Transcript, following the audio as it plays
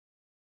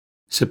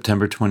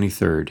September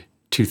 23,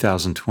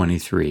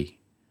 2023.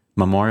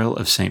 Memorial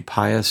of St.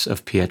 Pius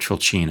of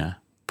Pietrelcina,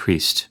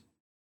 priest.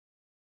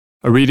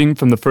 A reading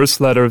from the first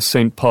letter of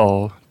St.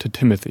 Paul to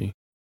Timothy.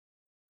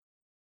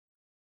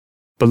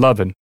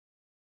 Beloved,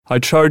 I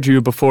charge you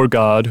before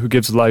God who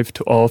gives life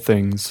to all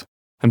things,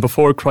 and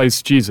before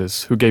Christ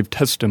Jesus who gave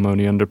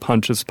testimony under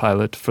Pontius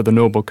Pilate for the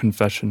noble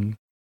confession,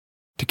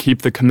 to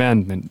keep the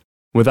commandment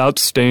without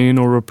stain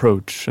or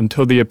reproach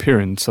until the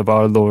appearance of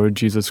our Lord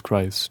Jesus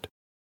Christ,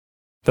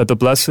 that the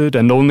blessed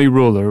and only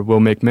ruler will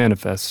make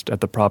manifest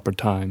at the proper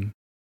time,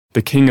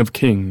 the King of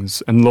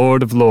kings and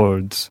Lord of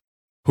lords,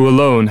 who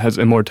alone has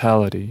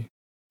immortality,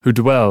 who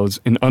dwells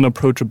in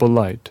unapproachable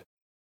light,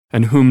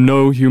 and whom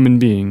no human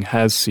being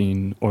has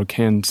seen or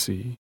can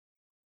see.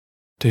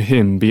 To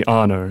him be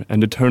honor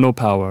and eternal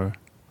power.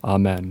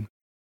 Amen.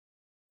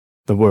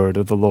 The word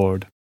of the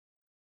Lord.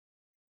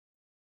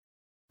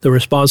 The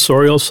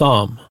responsorial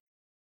psalm.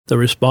 The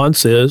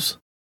response is,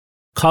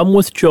 "Come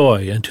with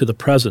joy into the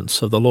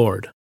presence of the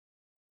Lord."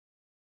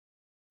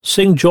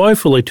 Sing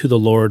joyfully to the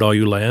Lord, all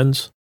you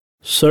lands.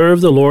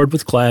 Serve the Lord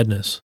with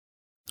gladness.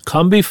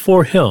 Come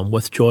before him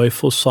with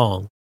joyful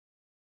song.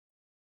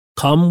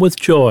 Come with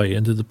joy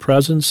into the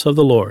presence of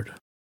the Lord.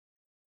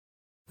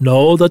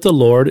 Know that the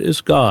Lord is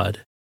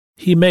God.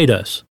 He made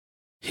us.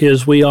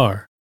 His we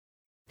are.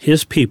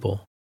 His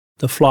people,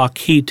 the flock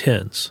he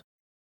tends.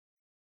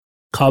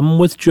 Come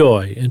with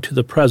joy into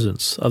the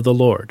presence of the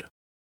Lord.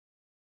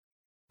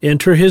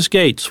 Enter his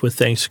gates with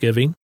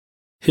thanksgiving,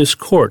 his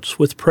courts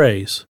with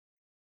praise.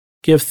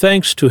 Give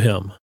thanks to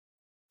him.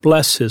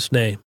 Bless his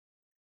name.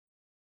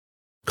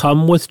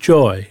 Come with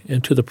joy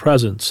into the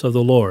presence of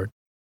the Lord.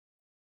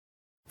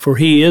 For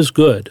he is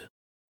good,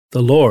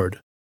 the Lord,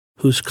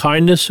 whose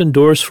kindness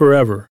endures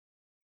forever,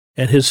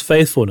 and his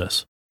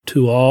faithfulness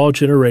to all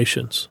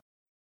generations.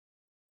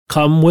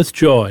 Come with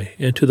joy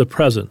into the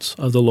presence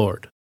of the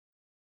Lord.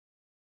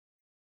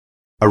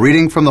 A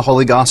reading from the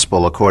Holy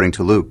Gospel according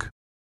to Luke.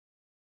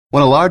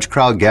 When a large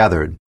crowd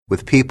gathered,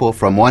 with people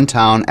from one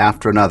town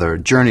after another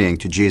journeying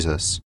to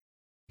Jesus,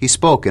 he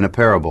spoke in a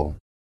parable.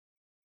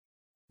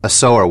 A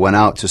sower went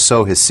out to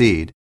sow his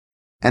seed,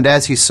 and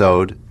as he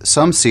sowed,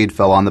 some seed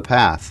fell on the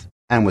path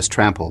and was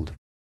trampled,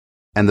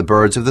 and the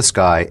birds of the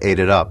sky ate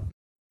it up.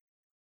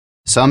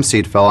 Some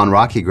seed fell on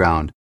rocky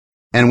ground,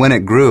 and when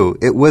it grew,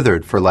 it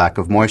withered for lack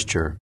of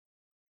moisture.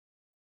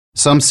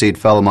 Some seed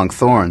fell among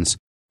thorns,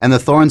 and the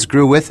thorns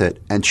grew with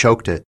it and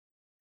choked it.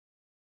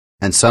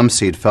 And some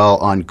seed fell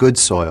on good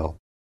soil,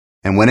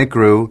 and when it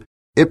grew,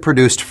 it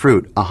produced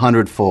fruit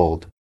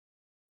 100-fold.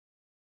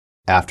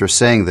 After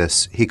saying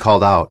this, he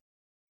called out,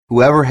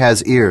 "Whoever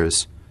has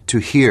ears to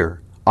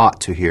hear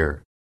ought to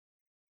hear."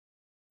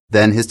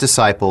 Then his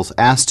disciples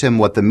asked him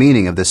what the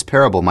meaning of this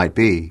parable might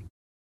be.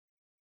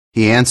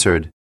 He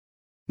answered,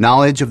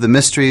 "Knowledge of the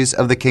mysteries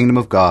of the kingdom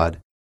of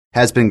God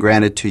has been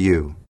granted to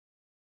you,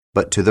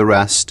 but to the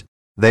rest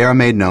they are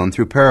made known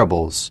through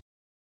parables,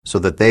 so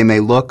that they may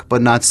look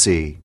but not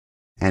see,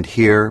 and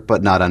hear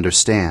but not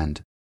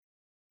understand."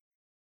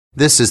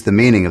 This is the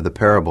meaning of the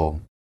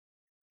parable.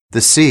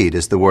 The seed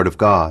is the word of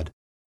God.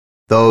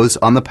 Those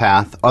on the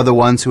path are the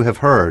ones who have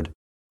heard,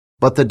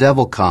 but the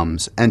devil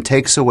comes and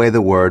takes away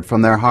the word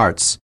from their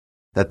hearts,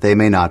 that they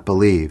may not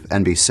believe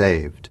and be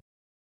saved.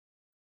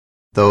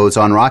 Those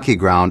on rocky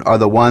ground are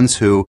the ones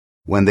who,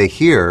 when they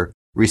hear,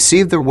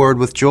 receive the word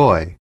with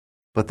joy,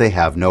 but they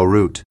have no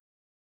root.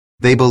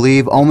 They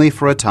believe only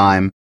for a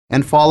time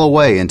and fall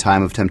away in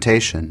time of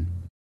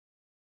temptation.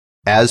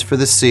 As for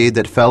the seed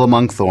that fell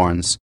among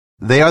thorns,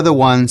 they are the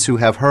ones who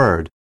have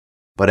heard,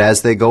 but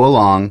as they go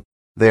along,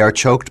 they are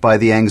choked by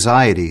the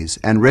anxieties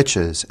and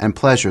riches and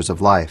pleasures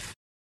of life,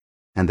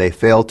 and they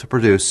fail to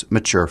produce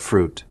mature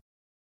fruit.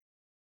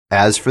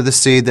 As for the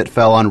seed that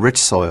fell on rich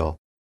soil,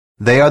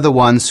 they are the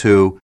ones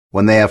who,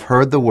 when they have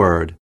heard the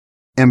word,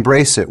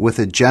 embrace it with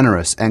a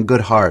generous and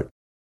good heart,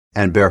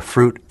 and bear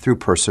fruit through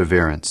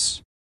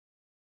perseverance.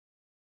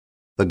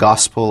 The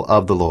Gospel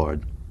of the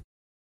Lord.